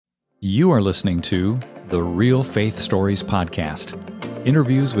You are listening to the Real Faith Stories podcast,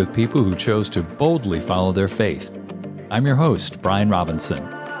 interviews with people who chose to boldly follow their faith. I'm your host, Brian Robinson.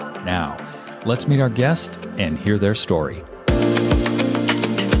 Now, let's meet our guest and hear their story.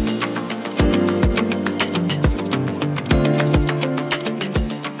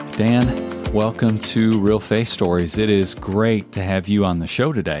 Dan, welcome to Real Faith Stories. It is great to have you on the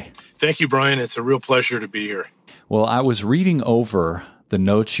show today. Thank you, Brian. It's a real pleasure to be here. Well, I was reading over the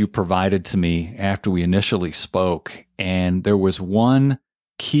notes you provided to me after we initially spoke, and there was one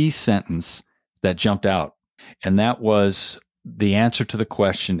key sentence that jumped out, and that was the answer to the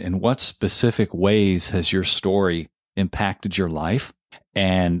question, in what specific ways has your story impacted your life?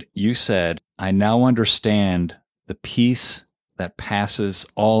 And you said, I now understand the peace that passes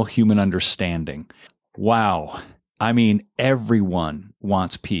all human understanding. Wow. I mean, everyone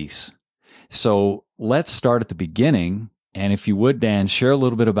wants peace. So let's start at the beginning. And if you would, Dan, share a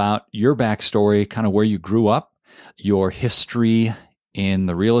little bit about your backstory, kind of where you grew up, your history in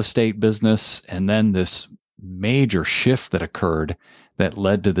the real estate business, and then this major shift that occurred that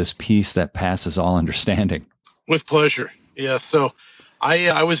led to this peace that passes all understanding. With pleasure. Yeah. So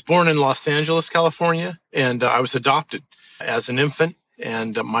I was born in Los Angeles, California, and I was adopted as an infant.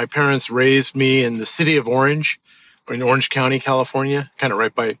 And my parents raised me in the city of Orange, or in Orange County, California, kind of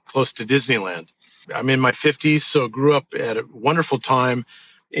right by close to Disneyland. I'm in my 50s, so grew up at a wonderful time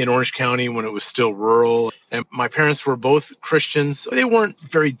in Orange County when it was still rural. And my parents were both Christians. They weren't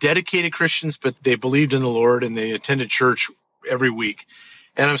very dedicated Christians, but they believed in the Lord and they attended church every week.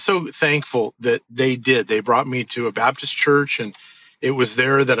 And I'm so thankful that they did. They brought me to a Baptist church, and it was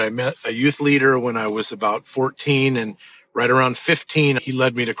there that I met a youth leader when I was about 14. And right around 15, he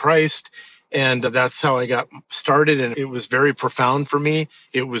led me to Christ. And that's how I got started. And it was very profound for me.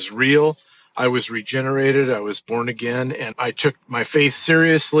 It was real. I was regenerated. I was born again, and I took my faith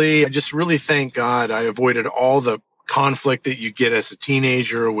seriously. I just really thank God I avoided all the conflict that you get as a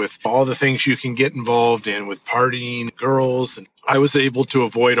teenager with all the things you can get involved in with partying, girls. And I was able to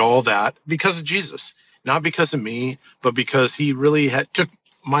avoid all that because of Jesus, not because of me, but because he really took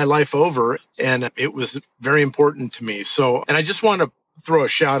my life over, and it was very important to me. So, and I just want to throw a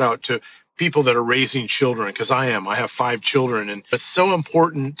shout out to people that are raising children, because I have 5 children, and it's so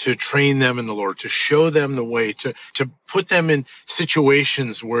important to train them in the Lord, to show them the way, to put them in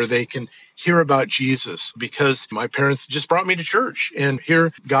situations where they can hear about Jesus, because my parents just brought me to church, and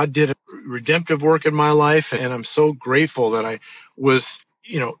here God did a redemptive work in my life, and I'm so grateful that I was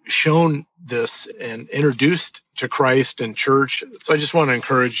shown this and introduced to Christ and church. So I just want to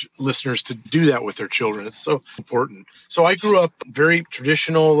encourage listeners to do that with their children. It's so important. So I grew up very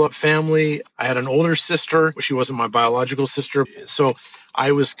traditional family. I had an older sister. She wasn't my biological sister. So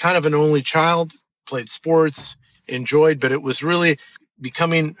I was kind of an only child, played sports, enjoyed, but it was really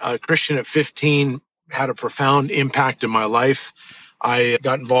becoming a Christian at 15 had a profound impact in my life. I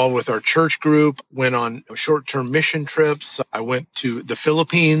got involved with our church group, went on short-term mission trips. I went to the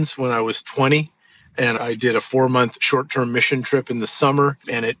Philippines when I was 20, and I did a 4-month short-term mission trip in the summer,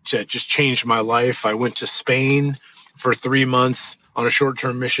 and it just changed my life. I went to Spain for 3 months on a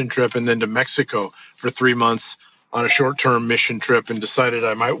short-term mission trip, and then to Mexico for 3 months on a short-term mission trip, and decided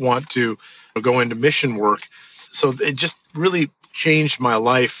I might want to go into mission work. So it just really changed my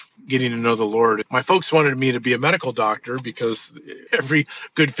life, getting to know the Lord. My folks wanted me to be a medical doctor because every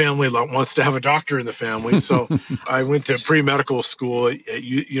good family wants to have a doctor in the family. So I went to pre-medical school at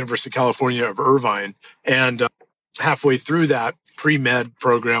University of California of Irvine. And halfway through that pre-med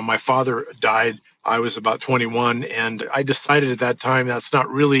program, my father died. I was about 21. And I decided at that time that's not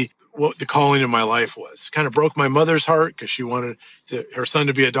really what the calling in my life was. Kind of broke my mother's heart because she wanted her son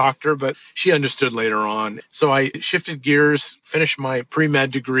to be a doctor, but she understood later on. So I shifted gears, finished my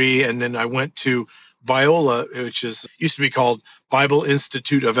pre-med degree, and then I went to Biola, which used to be called Bible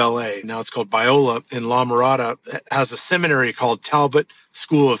Institute of LA. Now it's called Biola in La Mirada. It has a seminary called Talbot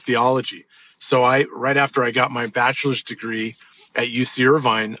School of Theology. So right after I got my bachelor's degree at UC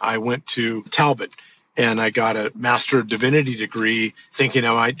Irvine, I went to Talbot. And I got a Master of Divinity degree thinking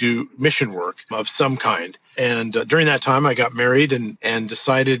I might do mission work of some kind. And during that time, I got married and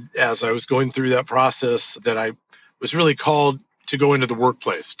decided as I was going through that process that I was really called to go into the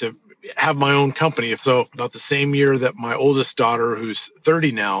workplace, to have my own company. So about the same year that my oldest daughter, who's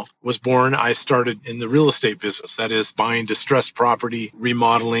 30 now, was born, I started in the real estate business. That is buying distressed property,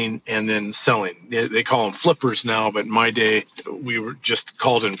 remodeling, and then selling. They call them flippers now, but in my day, we were just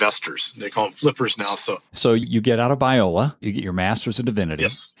called investors. They call them flippers now. So you get out of Biola, you get your Master's of Divinity,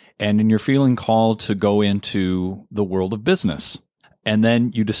 yes, and then you're feeling called to go into the world of business. And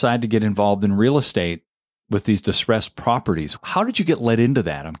then you decide to get involved in real estate. with these distressed properties. How did you get led into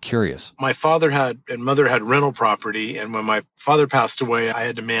that? I'm curious. My father and mother had rental property, and when my father passed away, I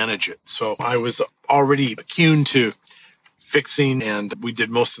had to manage it. So I was already attuned to fixing, and we did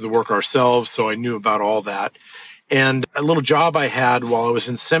most of the work ourselves, so I knew about all that. And a little job I had while I was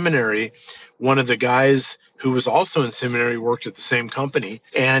in seminary, one of the guys who was also in seminary worked at the same company,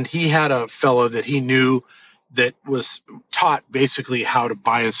 and he had a fellow that he knew that was taught basically how to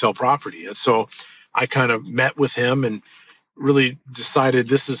buy and sell property. And so I kind of met with him and really decided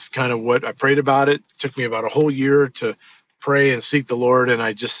this is kind of what I prayed about. It took me about a whole year to pray and seek the Lord, and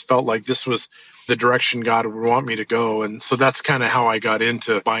I just felt like this was the direction God would want me to go. And so that's kind of how I got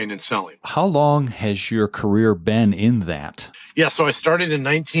into buying and selling. How long has your career been in that? Yeah, so I started in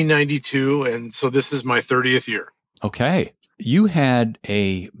 1992, and so this is my 30th year. Okay. You had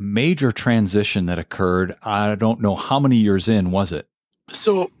a major transition that occurred. I don't know how many years in was it?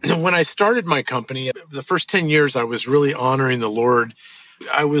 So when I started my company, the first 10 years, I was really honoring the Lord.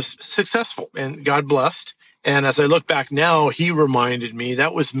 I was successful and God blessed. And as I look back now, he reminded me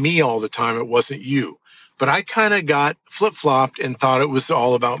that was me all the time. It wasn't you. But I kind of got flip-flopped and thought it was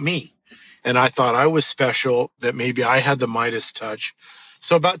all about me. And I thought I was special, that maybe I had the Midas touch.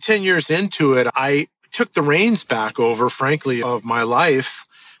 So about 10 years into it, I took the reins back over, frankly, of my life.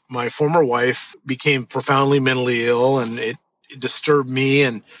 My former wife became profoundly mentally ill, and it disturbed me,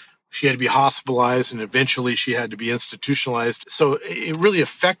 and she had to be hospitalized, and eventually she had to be institutionalized. So it really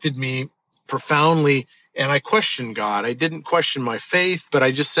affected me profoundly, and I questioned God. I didn't question my faith, but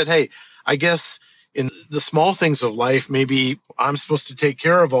I just said, hey, I guess in the small things of life, maybe I'm supposed to take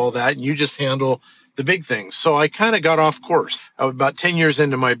care of all that, and you just handle the big things. So I kind of got off course. I was about 10 years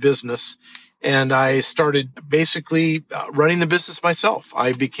into my business, and I started basically running the business myself.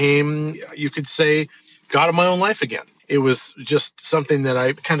 I became, you could say, God of my own life again. It was just something that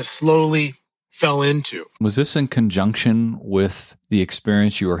I kind of slowly fell into. Was this in conjunction with the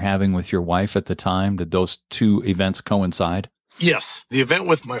experience you were having with your wife at the time? Did those two events coincide? Yes. The event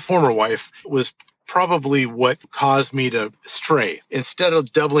with my former wife was probably what caused me to stray. Instead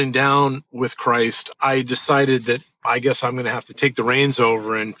of doubling down with Christ, I decided that I guess I'm going to have to take the reins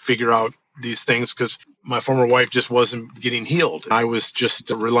over and figure out these things, because my former wife just wasn't getting healed. I was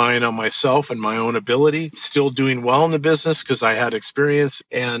just relying on myself and my own ability, still doing well in the business because I had experience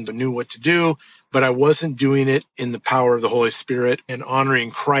and knew what to do, but I wasn't doing it in the power of the Holy Spirit and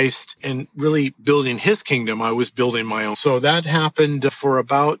honoring Christ and really building his kingdom. I was building my own. So that happened for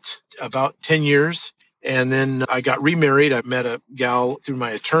about 10 years. And then I got remarried. I met a gal through my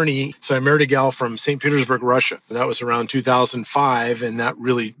attorney. So I married a gal from St. Petersburg, Russia. That was around 2005, and that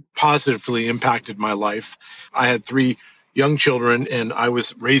really positively impacted my life. I had 3 young children, and I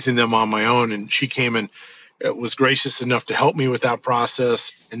was raising them on my own, and she came and was gracious enough to help me with that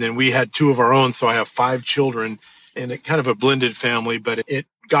process. And then we had 2 of our own, so I have 5 children, and it kind of a blended family, but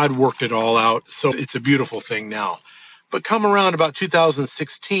God worked it all out. So it's a beautiful thing now. But come around about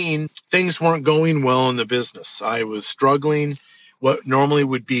 2016, things weren't going well in the business. I was struggling. What normally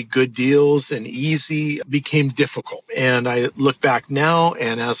would be good deals and easy became difficult. And I look back now,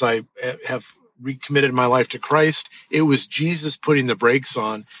 and as I have recommitted my life to Christ, it was Jesus putting the brakes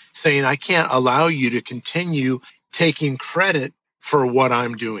on, saying, I can't allow you to continue taking credit for what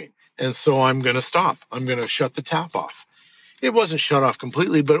I'm doing. And so I'm going to stop. I'm going to shut the tap off. It wasn't shut off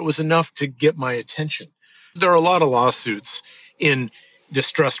completely, but it was enough to get my attention. There are a lot of lawsuits in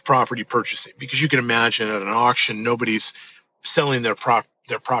distressed property purchasing, because you can imagine at an auction, nobody's selling their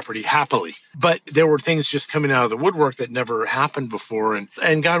property happily. But there were things just coming out of the woodwork that never happened before,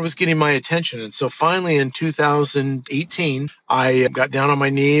 and God was getting my attention. And so finally in 2018, I got down on my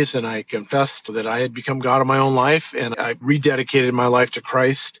knees and I confessed that I had become God of my own life, and I rededicated my life to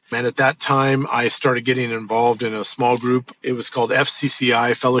Christ. And at that time, I started getting involved in a small group. It was called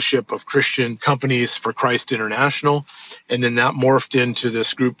FCCI, Fellowship of Christian Companies for Christ International. And then that morphed into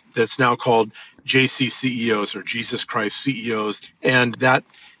this group that's now called JCCEOs, or Jesus Christ CEOs. And that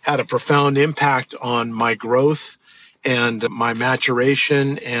had a profound impact on my growth and my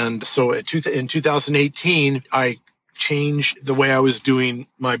maturation. And so in 2018, I changed the way I was doing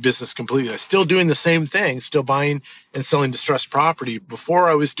my business completely. I was still doing the same thing, still buying and selling distressed property. Before,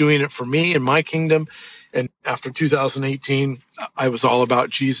 I was doing it for me and my kingdom. And after 2018, I was all about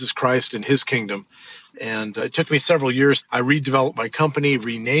Jesus Christ and his kingdom. And it took me several years. I redeveloped my company,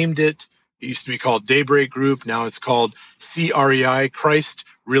 renamed it. It used to be called Daybreak Group. Now it's called CREI, Christ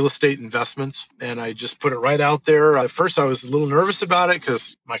Real Estate Investments. And I just put it right out there. At first, I was a little nervous about it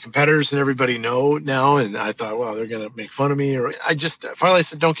because my competitors and everybody know now. And I thought, well, they're going to make fun of me. Or finally I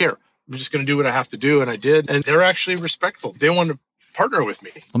said, don't care. I'm just going to do what I have to do. And I did. And they're actually respectful. They want to partner with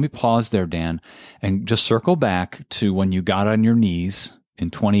me. Let me pause there, Dan, and just circle back to when you got on your knees in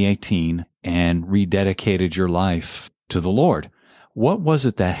 2018 and rededicated your life to the Lord. What was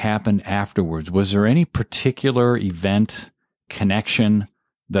it that happened afterwards? Was there any particular event, connection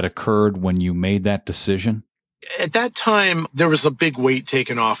that occurred when you made that decision? At that time, there was a big weight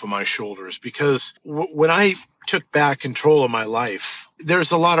taken off of my shoulders because when I took back control of my life,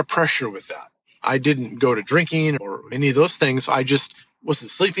 there's a lot of pressure with that. I didn't go to drinking or any of those things. I just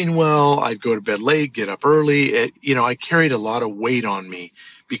wasn't sleeping well. I'd go to bed late, get up early. I carried a lot of weight on me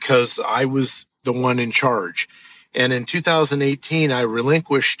because I was the one in charge. And in 2018, I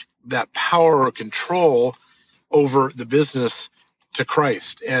relinquished that power or control over the business to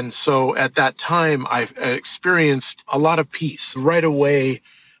Christ. And so at that time, I experienced a lot of peace. Right away,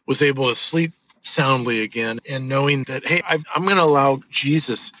 was able to sleep soundly again, and knowing that, hey, I'm going to allow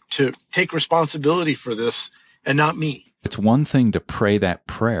Jesus to take responsibility for this and not me. It's one thing to pray that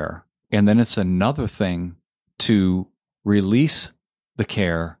prayer, and then it's another thing to release the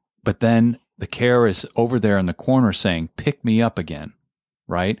care, but then the care is over there in the corner saying, pick me up again,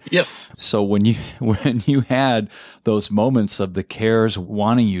 right? Yes. So when you had those moments of the cares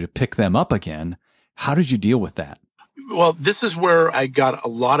wanting you to pick them up again, how did you deal with that? Well, this is where I got a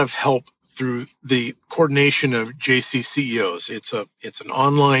lot of help through the coordination of JC CEOs. It's an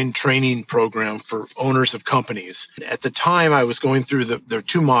online training program for owners of companies. At the time, I was going through their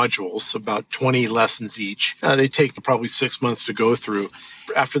 2 modules, about 20 lessons each. They take probably 6 months to go through.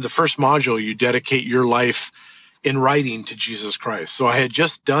 After the first module, you dedicate your life in writing to Jesus Christ. So I had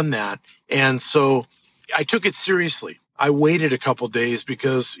just done that. And so I took it seriously. I waited a couple days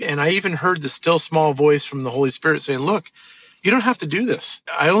and I even heard the still small voice from the Holy Spirit saying, look, you don't have to do this.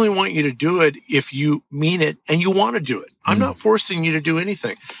 I only want you to do it if you mean it and you want to do it. I'm not forcing you to do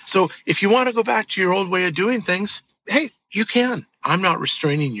anything. So if you want to go back to your old way of doing things, hey, you can. I'm not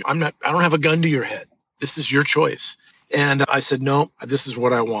restraining you. I don't have a gun to your head. This is your choice. And I said, no, this is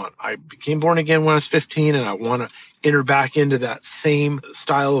what I want. I became born again when I was 15, and I want to enter back into that same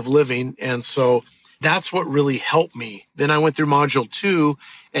style of living. And so that's what really helped me. Then I went through module 2,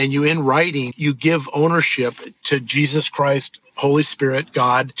 and in writing, you give ownership to Jesus Christ, Holy Spirit,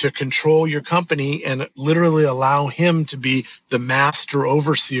 God, to control your company and literally allow him to be the master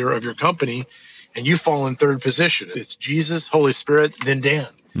overseer of your company. And you fall in third position. It's Jesus, Holy Spirit, then Dan.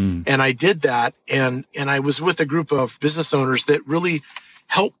 And I did that. And I was with a group of business owners that really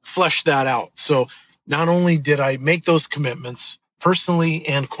helped flesh that out. So not only did I make those commitments personally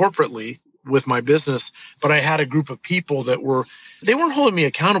and corporately with my business, but I had a group of people that they weren't holding me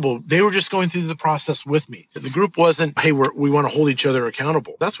accountable. They were just going through the process with me. The group wasn't, hey, we want to hold each other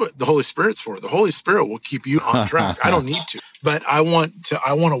accountable. That's what the Holy Spirit's for. The Holy Spirit will keep you on track. I don't need to, but I want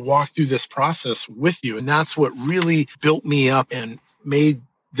to walk through this process with you. And that's what really built me up and made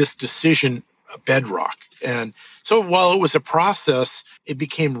this decision a bedrock. And so while it was a process, it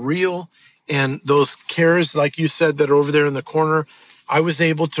became real. And those cares, like you said, that are over there in the corner, I was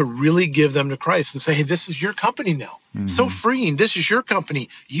able to really give them to Christ and say, hey, this is your company now. So freeing. This is your company.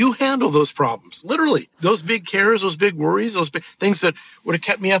 You handle those problems. Literally, those big cares, those big worries, those big things that would have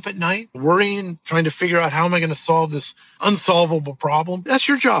kept me up at night, worrying, trying to figure out how am I going to solve this unsolvable problem. That's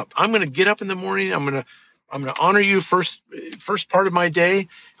your job. I'm going to get up in the morning. I'm going to honor you first part of my day.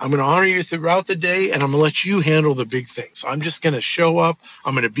 I'm going to honor you throughout the day, and I'm going to let you handle the big things. I'm just going to show up.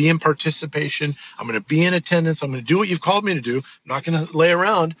 I'm going to be in participation. I'm going to be in attendance. I'm going to do what you've called me to do. I'm not going to lay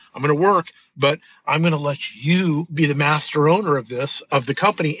around. I'm going to work, but I'm going to let you be the master owner of this, of the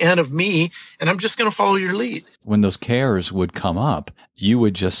company and of me, and I'm just going to follow your lead. When those cares would come up, you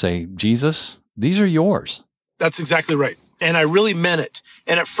would just say, Jesus, these are yours. That's exactly right. And I really meant it.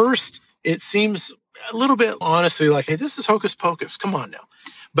 And at first, it seems a little bit honestly like, hey, this is hocus pocus. Come on now.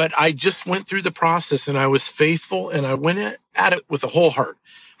 But I just went through the process and I was faithful and I went at it with a whole heart.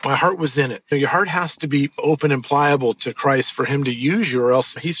 My heart was in it. Your heart has to be open and pliable to Christ for him to use you, or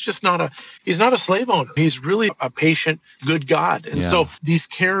else he's not a slave owner. He's really a patient, good God. And so these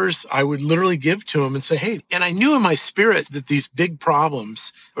cares I would literally give to him and say, hey, and I knew in my spirit that these big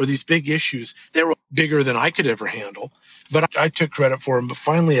problems or these big issues, they were bigger than I could ever handle. But I took credit for him. But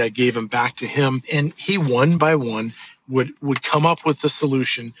finally, I gave him back to him. And he, one by one, would come up with the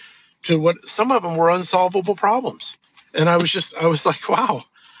solution to what some of them were unsolvable problems. And I was like, wow,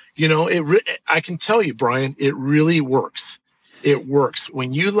 I can tell you, Brian, it really works. It works.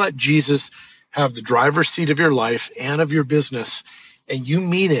 When you let Jesus have the driver's seat of your life and of your business, and you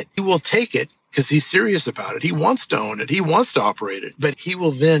mean it, he will take it because he's serious about it. He wants to own it. He wants to operate it, but he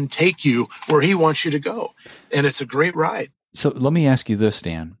will then take you where he wants you to go. And it's a great ride. So let me ask you this,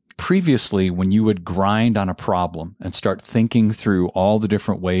 Dan. previously, when you would grind on a problem and start thinking through all the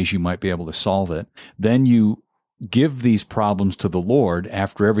different ways you might be able to solve it, then you give these problems to the Lord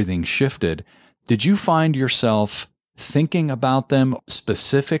after everything shifted. Did you find yourself thinking about them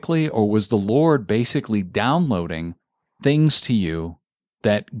specifically, or was the Lord basically downloading things to you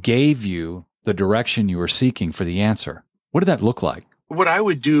that gave you the direction you were seeking for the answer? What did that look like? What I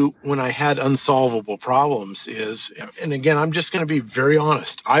would do when I had unsolvable problems is, and again, I'm just going to be very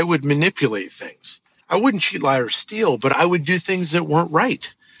honest, I would manipulate things. I wouldn't cheat, lie, or steal, but I would do things that weren't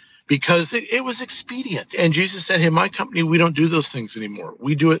right because it was expedient. And Jesus said, in my company, we don't do those things anymore.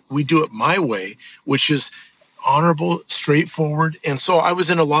 We do it my way, which is honorable, straightforward. And so I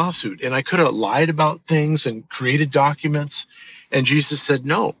was in a lawsuit and I could have lied about things and created documents. And Jesus said,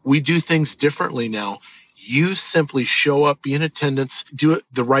 no, we do things differently now. You simply show up, be in attendance, do it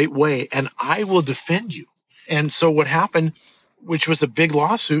the right way, and I will defend you. And so what happened, which was a big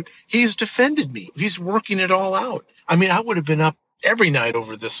lawsuit, he's defended me. He's working it all out. I mean, I would have been up every night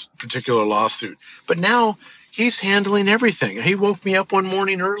over this particular lawsuit. But now he's handling everything. He woke me up one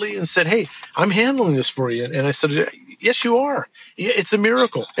morning early and said, hey, I'm handling this for you. And I said, yes, you are. It's a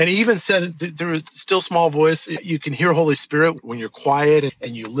miracle. And he even said, there is still small voice. You can hear Holy Spirit when you're quiet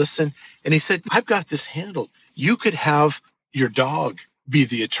and you listen. And he said, I've got this handled. You could have your dog be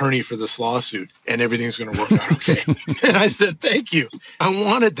the attorney for this lawsuit and everything's going to work out okay. And I said, thank you. I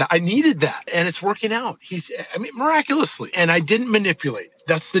wanted that. I needed that. And it's working out. Miraculously. And I didn't manipulate.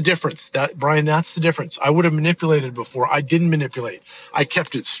 That's the difference. Brian, that's the difference. I would have manipulated before. I didn't manipulate. I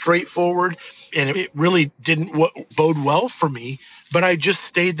kept it straightforward, and it really didn't bode well for me, but I just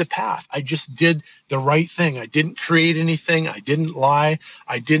stayed the path. I just did the right thing. I didn't create anything. I didn't lie.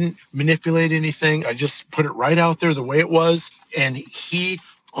 I didn't manipulate anything. I just put it right out there the way it was. And he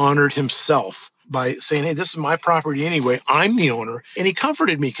honored himself by saying, hey, this is my property anyway. I'm the owner. And he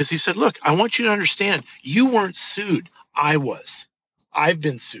comforted me because he said, look, I want you to understand, you weren't sued. I was. I've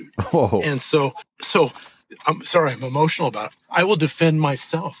been sued. Whoa. And so I'm sorry, I'm emotional about it. I will defend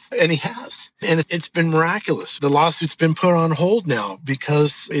myself. And he has. And it's been miraculous. The lawsuit's been put on hold now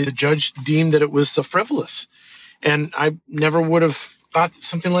because the judge deemed that it was frivolous. And I never would have thought that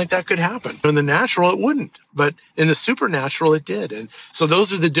something like that could happen. In the natural, it wouldn't. But in the supernatural, it did. And so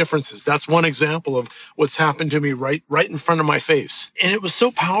those are the differences. That's one example of what's happened to me right in front of my face. And it was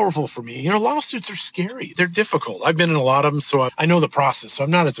so powerful for me. You know, lawsuits are scary. They're difficult. I've been in a lot of them, so I know the process. So I'm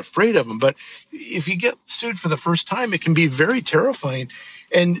not as afraid of them. But if you get sued for the first time, it can be very terrifying.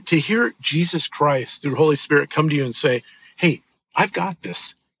 And to hear Jesus Christ through Holy Spirit come to you and say, hey, I've got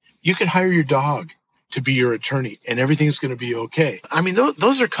this. You can hire your dog to be your attorney and everything's going to be okay. I mean,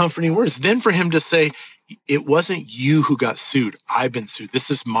 those are comforting words. Then for him to say, it wasn't you who got sued. I've been sued.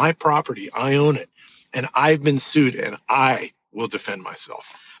 This is my property. I own it. And I've been sued and I will defend myself.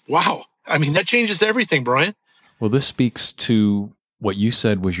 Wow. I mean, that changes everything, Brian. Well, this speaks to what you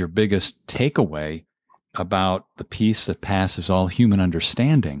said was your biggest takeaway about the peace that passes all human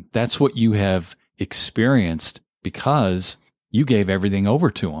understanding. That's what you have experienced because you gave everything over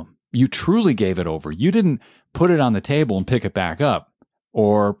to him. You truly gave it over. You didn't put it on the table and pick it back up,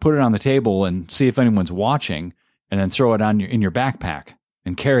 or put it on the table and see if anyone's watching and then throw it in your backpack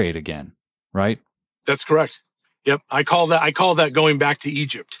and carry it again, right? That's correct. Yep. I call that going back to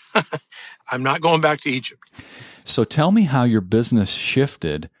Egypt. I'm not going back to Egypt. So tell me how your business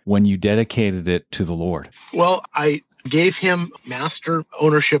shifted when you dedicated it to the Lord. Well, I gave him master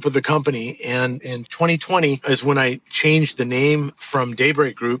ownership of the company. And in 2020 is when I changed the name from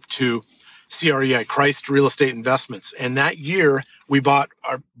Daybreak Group to CREI, Christ Real Estate Investments. And that year we bought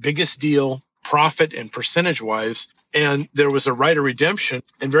our biggest deal, profit and percentage wise. And there was a right of redemption.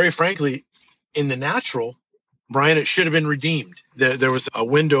 And very frankly, in the natural, Brian, it should have been redeemed. There was a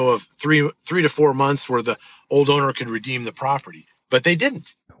window of three to 4 months where the old owner could redeem the property, but they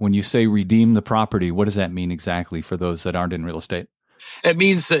didn't. When you say redeem the property, what does that mean exactly for those that aren't in real estate? It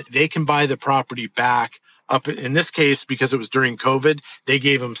means that they can buy the property back up. In this case, because it was during COVID, they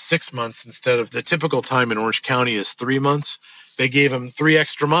gave them 6 months instead of the typical time in Orange County is 3 months. They gave them 3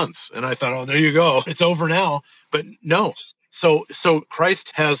 extra months. And I thought, oh, there you go. It's over now. But no. So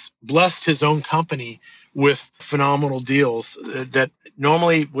Christ has blessed his own company with phenomenal deals that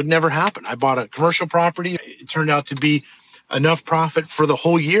normally would never happen. I bought a commercial property. It turned out to be enough profit for the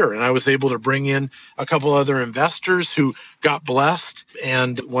whole year. And I was able to bring in a couple other investors who got blessed.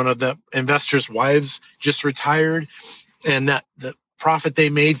 And one of the investors' wives just retired. And that the profit they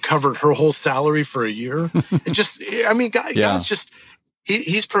made covered her whole salary for a year. God's just,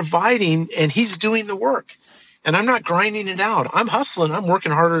 he's providing and he's doing the work. And I'm not grinding it out. I'm hustling. I'm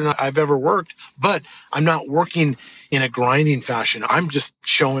working harder than I've ever worked, but I'm not working in a grinding fashion. I'm just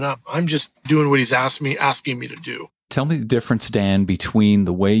showing up. I'm just doing what he's asking me to do. Tell me the difference, Dan, between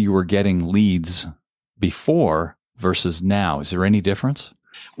the way you were getting leads before versus now. Is there any difference?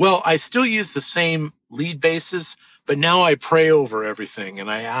 Well, I still use the same lead bases, but now I pray over everything and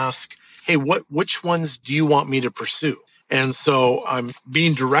I ask, hey, which ones do you want me to pursue? And so I'm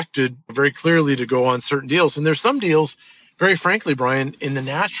being directed very clearly to go on certain deals. And there's some deals, very frankly, Brian, in the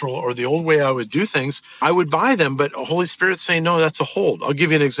natural or the old way I would do things, I would buy them, but Holy Spirit's saying, no, that's a hold. I'll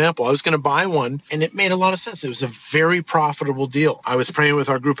give you an example. I was going to buy one and it made a lot of sense. It was a very profitable deal. I was praying with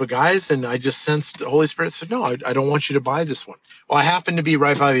our group of guys and I just sensed the Holy Spirit said, no, I don't want you to buy this one. Well, I happened to be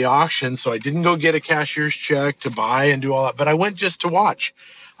right by the auction, so I didn't go get a cashier's check to buy and do all that, but I went just to watch.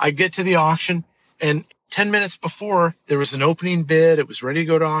 I get to the auction and 10 minutes before, there was an opening bid. It was ready to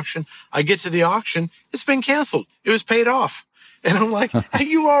go to auction. I get to the auction. It's been canceled. It was paid off. And I'm like, hey,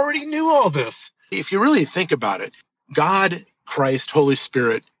 you already knew all this. If you really think about it, God, Christ, Holy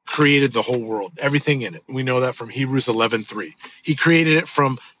Spirit created the whole world, everything in it. We know that from Hebrews 11:3. He created it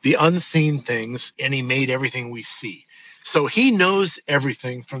from the unseen things, and he made everything we see. So he knows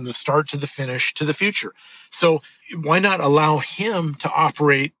everything from the start to the finish to the future. So why not allow him to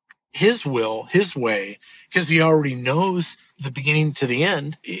operate his will, his way, because he already knows the beginning to the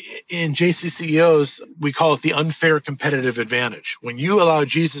end. In JCCEOs, we call it the unfair competitive advantage. When you allow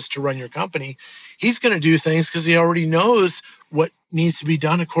Jesus to run your company, he's going to do things because he already knows what needs to be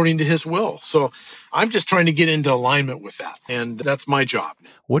done according to his will. So I'm just trying to get into alignment with that. And that's my job.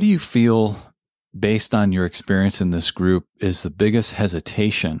 What do you feel, based on your experience in this group, is the biggest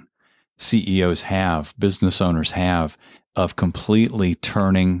hesitation CEOs have, business owners have, of completely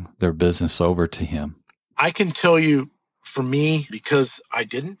turning their business over to him? I can tell you, for me, because I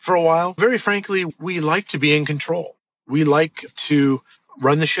didn't for a while, very frankly, we like to be in control. We like to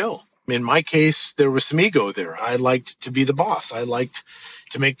run the show. In my case, there was some ego there. I liked to be the boss. I liked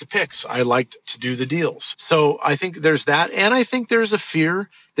to make the picks. I liked to do the deals. So I think there's that. And I think there's a fear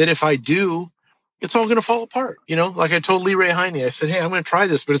that if I do, it's all going to fall apart. You know, like I told Lee Ray Heine, I said, hey, I'm going to try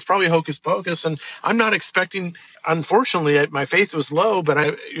this, but it's probably hocus pocus. And I'm not expecting, unfortunately, my faith was low,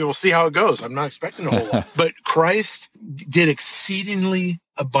 but you'll see how it goes. I'm not expecting a whole lot. But Christ did exceedingly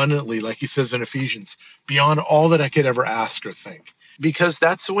abundantly, like he says in Ephesians, beyond all that I could ever ask or think, because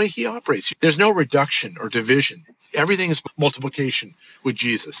that's the way he operates. There's no reduction or division. Everything is multiplication with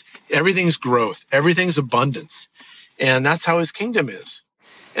Jesus. Everything's growth. Everything's abundance. And that's how his kingdom is.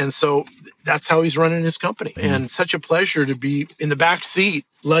 And so that's how he's running his company. And such a pleasure to be in the back seat,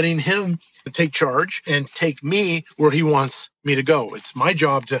 letting him take charge and take me where he wants me to go. It's my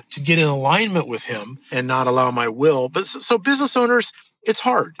job to get in alignment with him and not allow my will. But so business owners, it's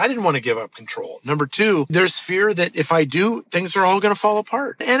hard. I didn't want to give up control. Number two, there's fear that if I do, things are all going to fall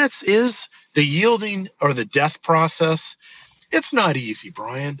apart. And it is the yielding or the death process. It's not easy,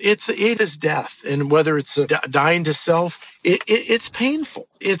 Brian. It is death. And whether it's dying to self, it's painful.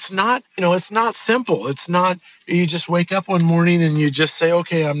 It's not, it's not simple. It's not, you just wake up one morning and you just say,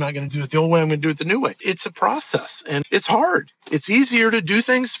 okay, I'm not going to do it the old way. I'm going to do it the new way. It's a process and it's hard. It's easier to do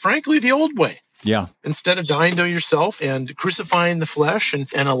things, frankly, the old way. Yeah. Instead of dying to yourself and crucifying the flesh and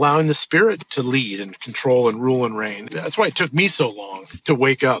allowing the Spirit to lead and control and rule and reign. That's why it took me so long to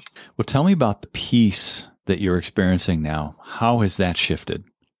wake up. Well, tell me about the peace that you're experiencing now. How has that shifted?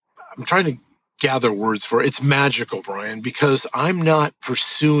 I'm trying to gather words for it. It's magical, Brian, because I'm not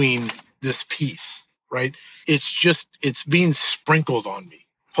pursuing this peace, right? It's being sprinkled on me.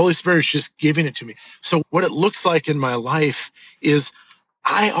 Holy Spirit's just giving it to me. So what it looks like in my life is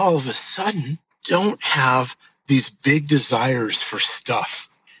I all of a sudden don't have these big desires for stuff,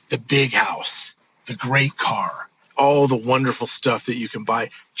 the big house, the great car, all the wonderful stuff that you can buy.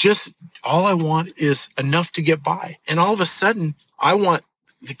 Just all I want is enough to get by. And all of a sudden, I want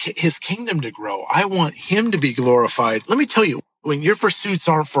his kingdom to grow. I want him to be glorified. Let me tell you, when your pursuits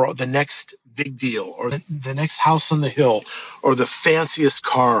aren't for the next big deal or the next house on the hill or the fanciest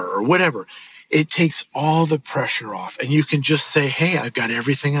car or whatever, it takes all the pressure off. And you can just say, hey, I've got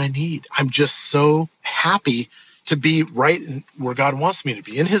everything I need. I'm just so happy to be right where God wants me to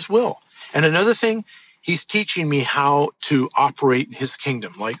be in his will. And another thing, he's teaching me how to operate in his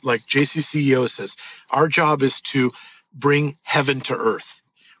kingdom. Like JCCEO says, our job is to bring heaven to earth.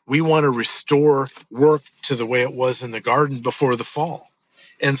 We want to restore work to the way it was in the garden before the fall.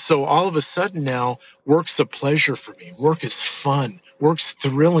 And so all of a sudden now, work's a pleasure for me. Work is fun. Work's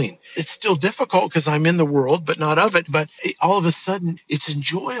thrilling. It's still difficult because I'm in the world, but not of it. But all of a sudden, it's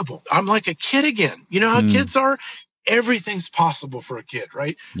enjoyable. I'm like a kid again. You know how kids are? Everything's possible for a kid,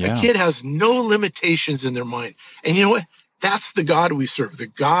 right? A Yeah. kid has no limitations in their mind. And you know what? That's the God we serve, the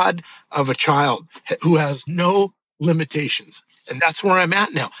God of a child who has no limitations. And that's where I'm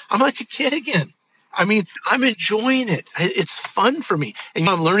at now. I'm like a kid again. I mean, I'm enjoying it. It's fun for me. And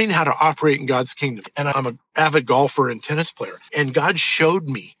I'm learning how to operate in God's kingdom. And I'm an avid golfer and tennis player. And God showed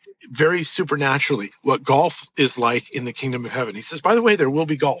me very supernaturally what golf is like in the kingdom of heaven. He says, by the way, there will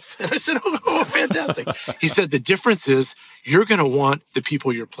be golf. And I said, oh, fantastic. He said, the difference is you're going to want the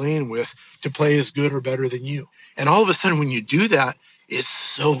people you're playing with to play as good or better than you. And all of a sudden, when you do that, it's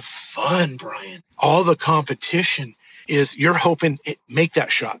so fun, Brian. All the competition is you're hoping it make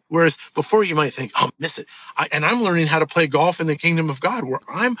that shot. Whereas before you might think, oh, miss it. And I'm learning how to play golf in the kingdom of God, where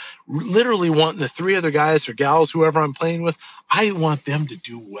I'm literally wanting the three other guys or gals, whoever I'm playing with, I want them to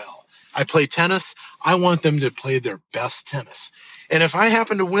do well. I play tennis. I want them to play their best tennis. And if I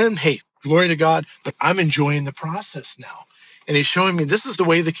happen to win, hey, glory to God, but I'm enjoying the process now. And he's showing me this is the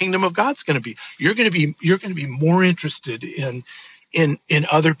way the kingdom of God's going to be. You're going to be more interested in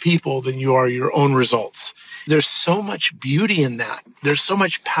other people than you are your own results. There's so much beauty in that. There's so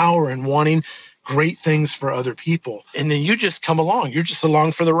much power in wanting great things for other people. And then you just come along. You're just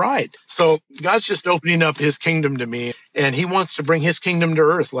along for the ride. So God's just opening up his kingdom to me, and he wants to bring his kingdom to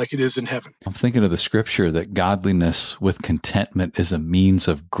earth like it is in heaven. I'm thinking of the scripture that godliness with contentment is a means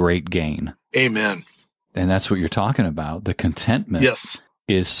of great gain. Amen. And that's what you're talking about. The contentment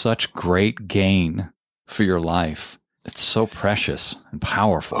is such great gain for your life. It's so precious and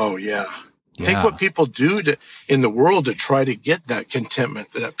powerful. Oh, yeah. Think what people do in the world to try to get that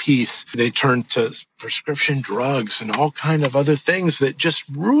contentment, that peace. They turn to prescription drugs and all kind of other things that just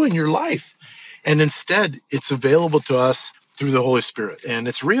ruin your life. And instead, it's available to us through the Holy Spirit, and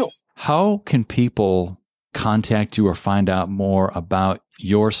it's real. How can people contact you or find out more about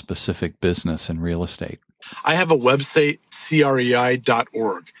your specific business in real estate? I have a website,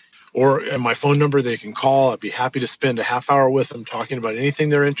 crei.org. Or my phone number they can call. I'd be happy to spend a half hour with them talking about anything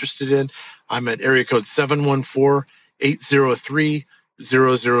they're interested in. I'm at area code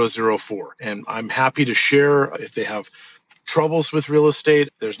 714-803-0004. And I'm happy to share if they have troubles with real estate.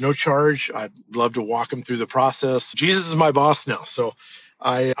 There's no charge. I'd love to walk them through the process. Jesus is my boss now, so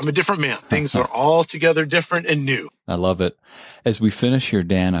I'm a different man. Things are altogether different and new. I love it. As we finish here,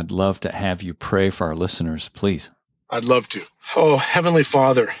 Dan, I'd love to have you pray for our listeners, please. I'd love to. Oh, Heavenly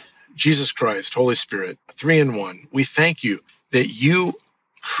Father, Jesus Christ, Holy Spirit, 3 in 1. We thank you that you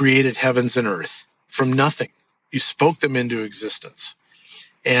created heavens and earth from nothing. You spoke them into existence.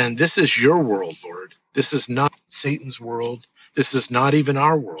 And this is your world, Lord. This is not Satan's world. This is not even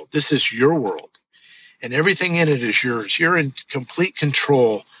our world. This is your world. And everything in it is yours. You're in complete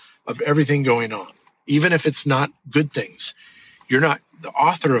control of everything going on, even if it's not good things. You're not the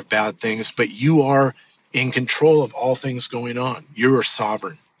author of bad things, but you are in control of all things going on. You are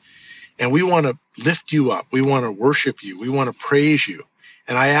sovereign. And we want to lift you up. We want to worship you. We want to praise you.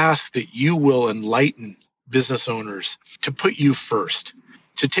 And I ask that you will enlighten business owners to put you first,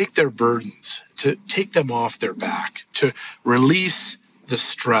 to take their burdens, to take them off their back, to release the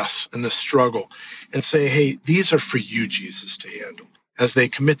stress and the struggle and say, hey, these are for you, Jesus, to handle. As they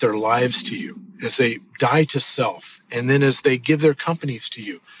commit their lives to you, as they die to self, and then as they give their companies to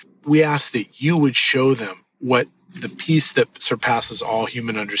you, we ask that you would show them what the peace that surpasses all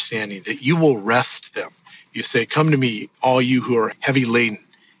human understanding, that you will rest them. You say, come to me, all you who are heavy laden,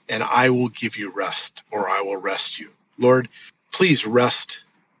 and I will give you rest, or I will rest you. Lord, please rest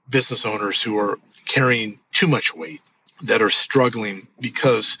business owners who are carrying too much weight, that are struggling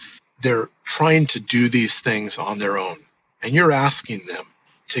because they're trying to do these things on their own. And you're asking them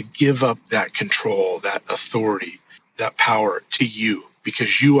to give up that control, that authority, that power to you,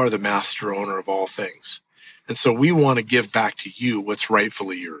 because you are the master owner of all things. And so we want to give back to you what's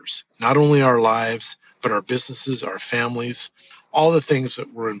rightfully yours, not only our lives, but our businesses, our families, all the things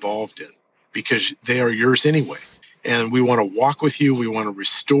that we're involved in, because they are yours anyway. And we want to walk with you. We want to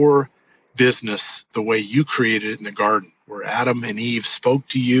restore business the way you created it in the garden, where Adam and Eve spoke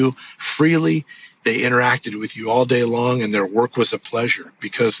to you freely. They interacted with you all day long, and their work was a pleasure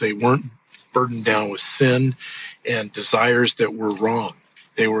because they weren't burdened down with sin and desires that were wrong.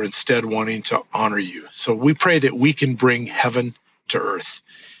 They were instead wanting to honor you. So we pray that we can bring heaven to earth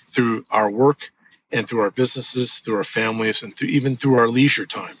through our work and through our businesses, through our families, and even through our leisure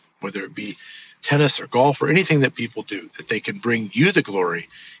time, whether it be tennis or golf or anything that people do, that they can bring you the glory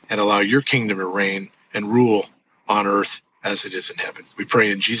and allow your kingdom to reign and rule on earth as it is in heaven. We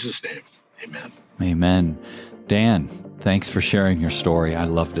pray in Jesus' name. Amen. Amen. Dan, thanks for sharing your story. I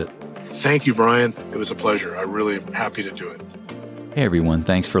loved it. Thank you, Brian. It was a pleasure. I really am happy to do it. Hey, everyone.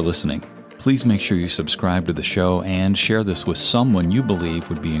 Thanks for listening. Please make sure you subscribe to the show and share this with someone you believe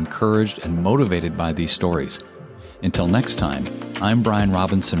would be encouraged and motivated by these stories. Until next time, I'm Brian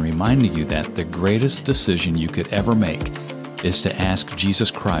Robinson reminding you that the greatest decision you could ever make is to ask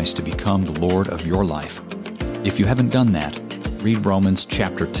Jesus Christ to become the Lord of your life. If you haven't done that, read Romans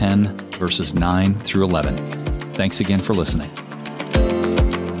chapter 10, verses 9 through 11. Thanks again for listening.